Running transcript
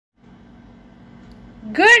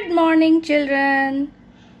Good morning, children.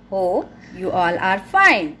 Hope you all are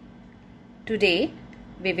fine. Today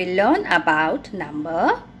we will learn about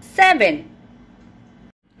number 7.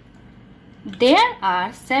 There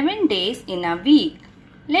are 7 days in a week.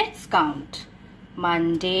 Let's count.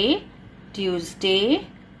 Monday, Tuesday,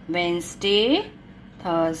 Wednesday,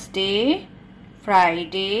 Thursday,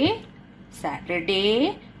 Friday,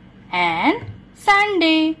 Saturday and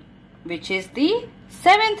Sunday, which is the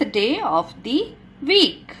 7th day of the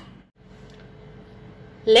week.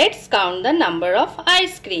 Let's count the number of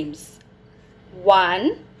ice creams.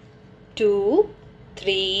 1, 2,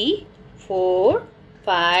 3, 4,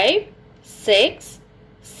 5, 6,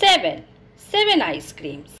 7. 7 ice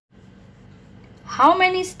creams. How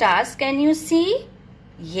many stars can you see?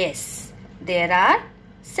 Yes, there are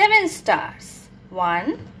 7 stars.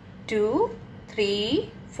 1, 2,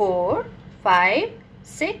 3, 4, 5,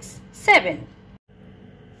 6, 7.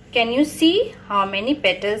 Can you see how many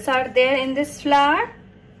petals are there in this flower?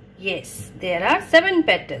 Yes, there are 7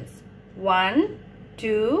 petals. 1,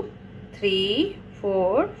 2, 3,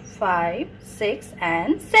 4, 5, 6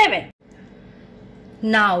 and 7.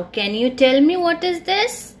 Now, can you tell me what is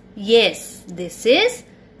this? Yes, this is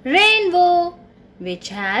rainbow, which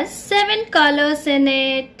has 7 colors in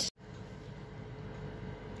it.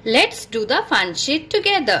 Let's do the fun sheet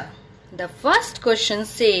together. The first question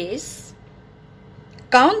says,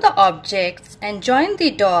 count the objects and join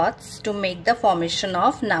the dots to make the formation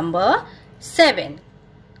of number 7.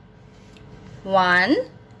 1,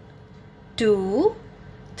 2,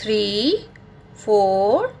 3,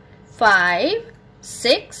 4, 5,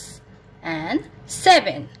 6 and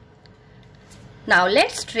 7. Now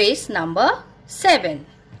let's trace number 7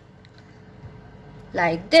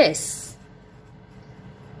 like this.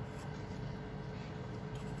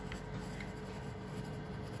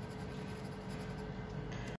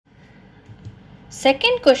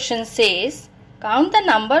 Second question says, count the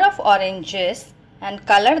number of oranges and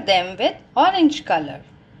color them with orange color.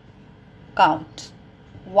 Count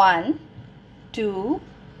 1, 2,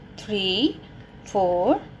 3,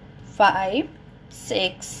 4, 5,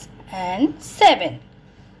 6 and 7.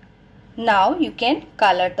 Now you can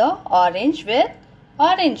color the orange with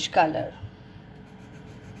orange color.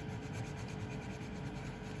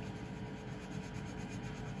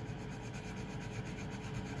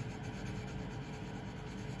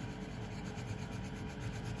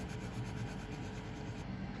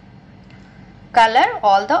 Color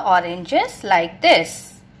all the oranges like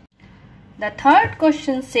this. The third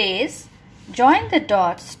question says, join the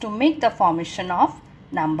dots to make the formation of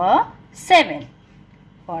number 7.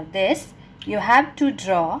 For this, you have to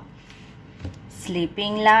draw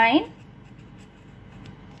sleeping line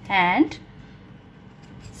and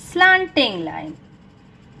slanting line.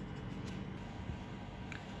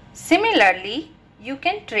 Similarly, you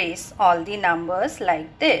can trace all the numbers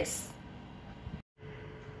like this.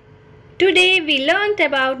 Today we learnt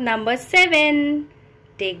about number 7.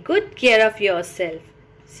 Take good care of yourself.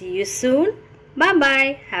 See you soon. Bye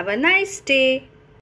bye. Have a nice day.